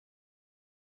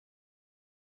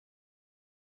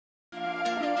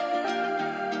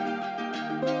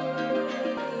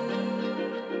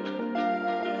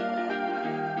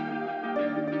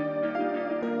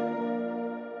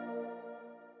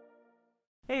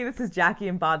everybody. This is Jackie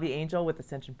and Bobby Angel with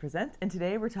Ascension Presents, and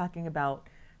today we're talking about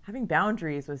having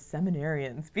boundaries with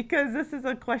seminarians because this is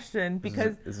a question.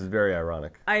 Because this is very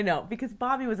ironic. I know, because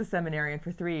Bobby was a seminarian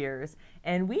for 3 years,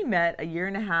 and we met a year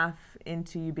and a half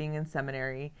into you being in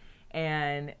seminary,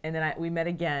 and then we met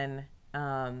again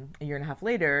a year and a half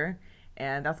later.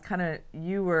 And that's kind of,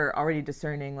 you were already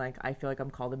discerning, like, I feel like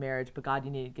I'm called to marriage, but God, you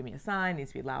need to give me a sign. It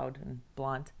needs to be loud and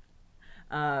blunt.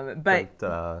 But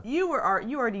you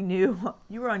already knew.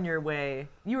 You were on your way.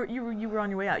 You were on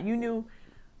your way out. You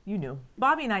knew.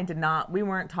 Bobby and I we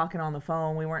weren't talking on the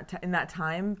phone. We weren't in that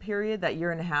time period, that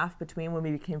year and a half between when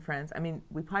we became friends. I mean,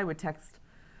 we probably would text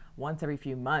once every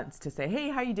few months to say, hey,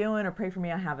 how you doing? Or pray for me,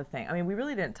 I have a thing. I mean, we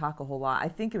really didn't talk a whole lot. I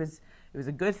think it was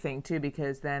a good thing too,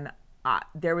 because then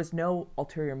there was no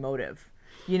ulterior motive.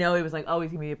 You know, it was like, oh, he's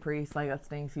going to be a priest. Like, that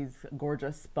stinks. He's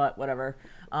gorgeous, but whatever.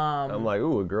 I'm like,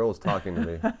 ooh, a girl's talking to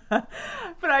me.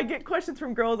 But I get questions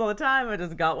from girls all the time. I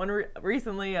just got one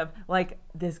recently of, like,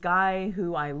 this guy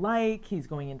who I like, he's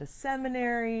going into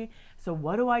seminary. So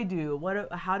what do I do?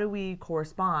 How do we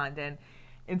correspond?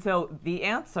 And so the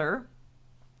answer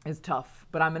is tough,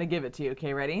 but I'm going to give it to you.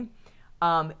 Okay, ready?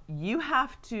 You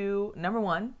have to, number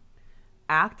one,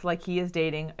 act like he is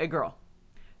dating a girl.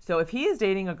 So if he is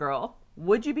dating a girl,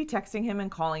 would you be texting him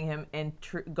and calling him and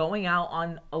going out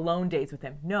on alone dates with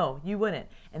him? No, you wouldn't.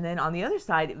 And then on the other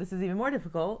side, this is even more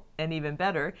difficult and even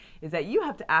better, is that you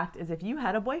have to act as if you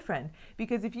had a boyfriend.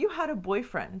 Because if you had a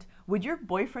boyfriend, would your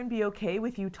boyfriend be okay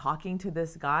with you talking to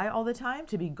this guy all the time,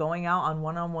 to be going out on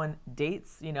one-on-one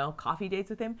dates, you know, coffee dates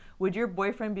with him? Would your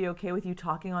boyfriend be okay with you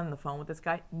talking on the phone with this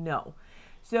guy? No.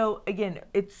 So again,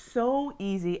 it's so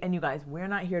easy, and you guys, we're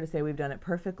not here to say we've done it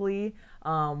perfectly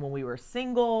when we were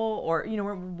single, or, you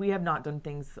know, we have not done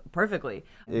things perfectly.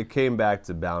 It came back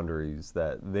to boundaries,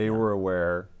 that they were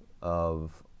aware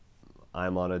of,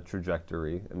 I'm on a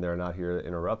trajectory, and they're not here to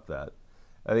interrupt that.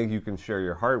 I think you can share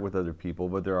your heart with other people,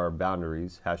 but there are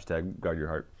boundaries. # guard your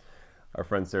heart. Our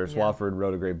friend Sarah Swafford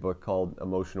wrote a great book called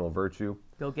Emotional Virtue.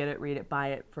 Go get it, read it, buy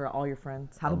it for all your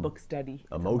friends. Have a book study.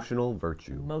 Emotional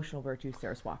Virtue. Emotional Virtue,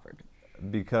 Sarah Swafford.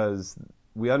 Because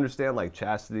we understand, like,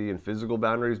 chastity and physical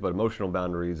boundaries, but emotional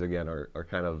boundaries, again, are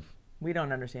kind of... We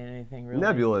don't understand anything really.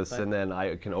 Nebulous, and then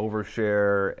I can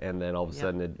overshare, and then all of a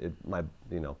sudden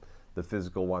the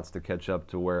physical wants to catch up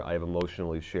to where I've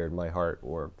emotionally shared my heart.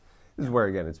 Or this is where,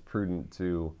 again, it's prudent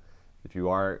to, if you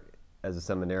are, as a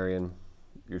seminarian,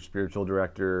 your spiritual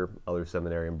director, other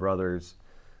seminarian brothers,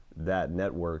 that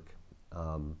network.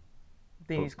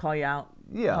 They need to call you out,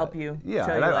 help you. Yeah,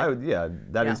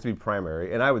 and that needs to be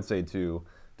primary. And I would say too,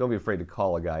 don't be afraid to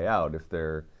call a guy out if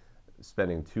they're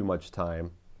spending too much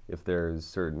time, if there's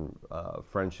certain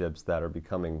friendships that are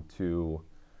becoming too,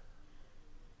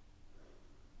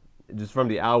 just from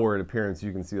the outward appearance,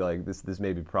 you can see, like, this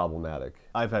may be problematic.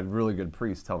 I've had really good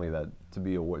priests tell me that, to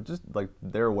be aware, just like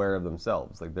they're aware of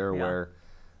themselves, like they're aware,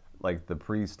 like the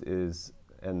priest is,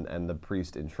 and the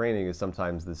priest in training is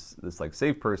sometimes this like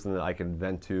safe person that I can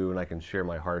vent to and I can share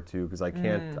my heart to, because I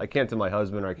can't to my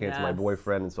husband, or I can't to my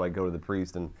boyfriend, and so I go to the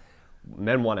priest. And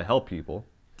men want to help people.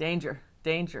 Danger.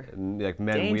 And like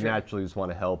men, we naturally just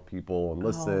want to help people and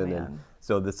listen, and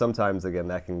so sometimes, again,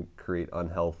 that can create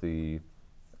unhealthy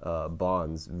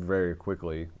bonds very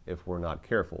quickly if we're not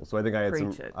careful. So I think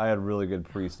I had really good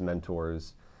priest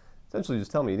mentors essentially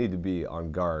just tell me you need to be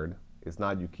on guard. It's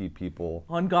not you keep people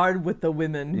on guard with the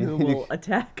women who will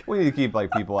attack. We need to keep,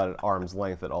 like, people at arm's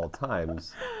length at all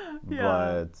times,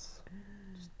 but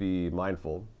just be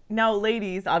mindful. Now,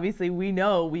 ladies, obviously, we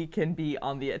know we can be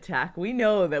on the attack. We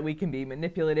know that we can be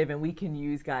manipulative and we can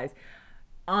use guys.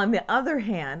 On the other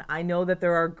hand, I know that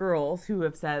there are girls who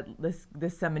have said, this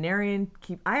seminarian,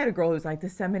 I had a girl who's like,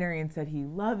 this seminarian said he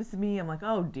loves me. I'm like,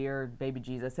 oh dear, baby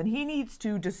Jesus. And he needs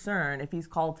to discern if he's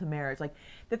called to marriage. Like,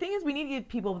 the thing is, we need to give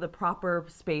people the proper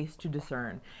space to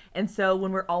discern. And so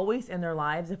when we're always in their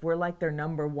lives, if we're like their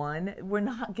number one, we're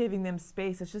not giving them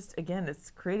space. It's just, again, it's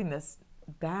creating this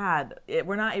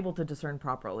we're not able to discern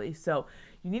properly. So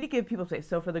you need to give people space.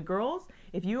 So for the girls,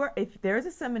 if there's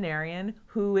a seminarian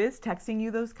who is texting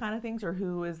you those kind of things, or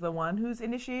who is the one who's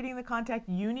initiating the contact,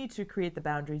 you need to create the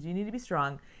boundaries. You need to be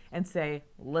strong and say,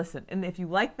 listen. And if you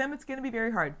like them, it's going to be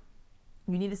very hard.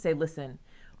 You need to say, listen,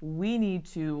 we need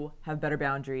to have better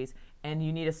boundaries, and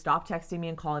you need to stop texting me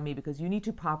and calling me, because you need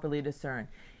to properly discern.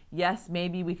 Yes,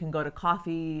 maybe we can go to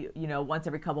coffee, you know, once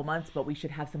every couple months, but we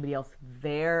should have somebody else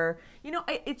there. You know,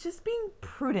 it's just being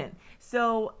prudent.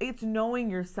 So it's knowing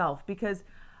yourself, because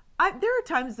there are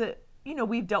times that, you know,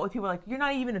 we've dealt with people like, you're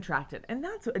not even attracted. And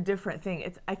that's a different thing.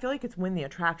 I feel like it's when the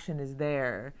attraction is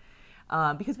there.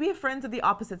 Because we have friends of the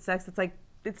opposite sex. It's like,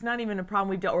 it's not even a problem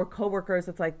we've dealt, or coworkers,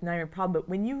 it's like not even a problem. But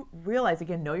when you realize,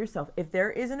 again, know yourself, if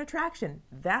there is an attraction,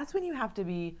 that's when you have to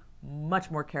be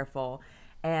much more careful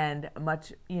and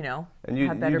much, and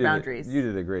have better boundaries. You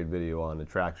did a great video on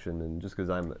attraction, and just because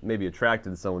I'm maybe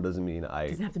attracted to someone doesn't mean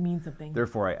doesn't have to mean something.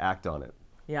 Therefore, I act on it.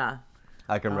 Yeah.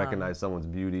 I can recognize someone's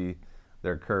beauty,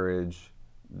 their courage,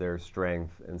 their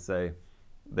strength, and say,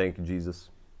 "Thank you, Jesus."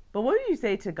 But what would you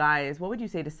say to guys? What would you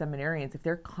say to seminarians if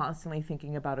they're constantly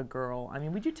thinking about a girl? I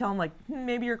mean, would you tell them, like,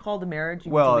 maybe you're called to marriage,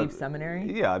 you need to leave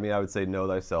seminary? Yeah, I mean, I would say know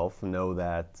thyself, know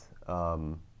that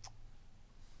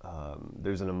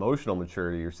there's an emotional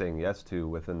maturity you're saying yes to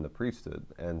within the priesthood.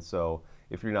 And so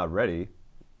if you're not ready,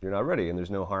 you're not ready. And there's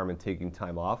no harm in taking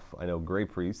time off. I know great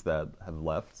priests that have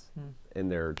left in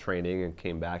their training and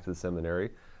came back to the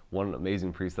seminary. One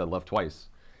amazing priest that left twice.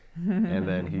 And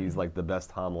then he's like the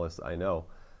best homilist I know.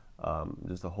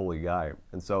 Just a holy guy.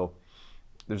 And so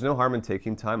there's no harm in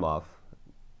taking time off.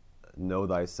 Know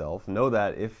thyself. Know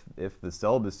that if the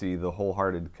celibacy, the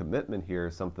wholehearted commitment here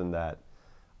is something that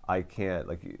I can't,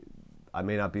 like, I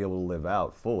may not be able to live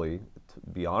out fully.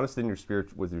 Be honest in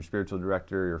with your spiritual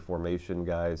director, your formation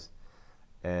guys,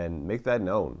 and make that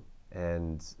known.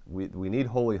 And we need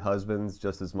holy husbands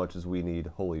just as much as we need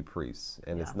holy priests.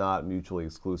 And it's not mutually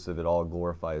exclusive. It all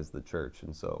glorifies the church.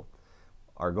 And so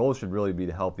our goal should really be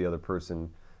to help the other person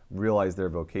realize their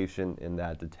vocation in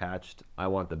that detached, I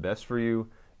want the best for you,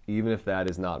 even if that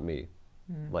is not me.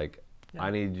 Like,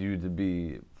 I need you to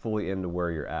be fully into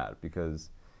where you're at, because,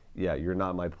 you're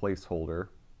not my placeholder.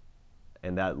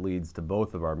 And that leads to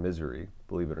both of our misery,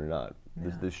 believe it or not.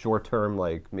 The short-term,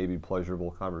 like, maybe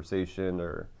pleasurable conversation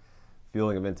or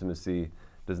feeling of intimacy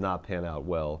does not pan out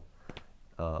well.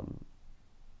 I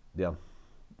mean,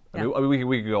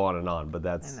 we could go on and on, but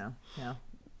that's... I know,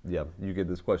 you get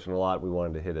this question a lot. We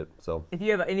wanted to hit it. So if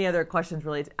you have any other questions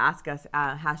related, ask us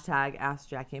at hashtag Ask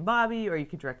Jackie and Bobby, or you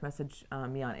can direct message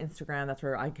me on Instagram. That's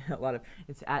where I get a lot of,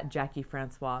 it's at Jackie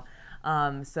Francois.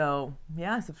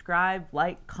 Subscribe,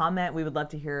 like, comment. We would love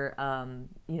to hear,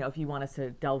 if you want us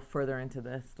to delve further into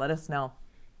this, let us know.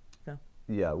 So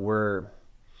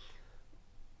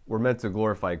we're meant to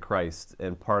glorify Christ,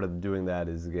 and part of doing that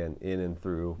is, again, in and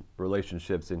through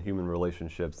relationships and human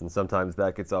relationships. And sometimes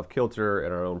that gets off kilter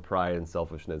and our own pride and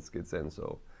selfishness gets in.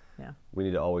 So we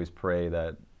need to always pray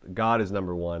that God is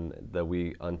number one, that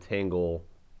we untangle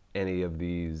any of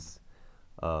these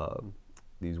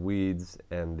weeds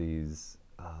and these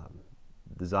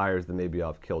desires that may be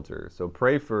off kilter. So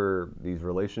pray for these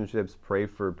relationships, pray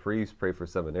for priests, pray for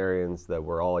seminarians, that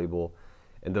we're all able,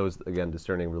 and those, again,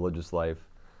 discerning religious life,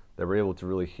 that we're able to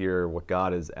really hear what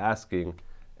God is asking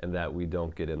and that we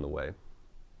don't get in the way.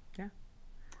 Yeah.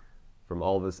 From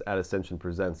all of us at Ascension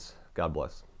Presents, God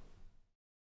bless.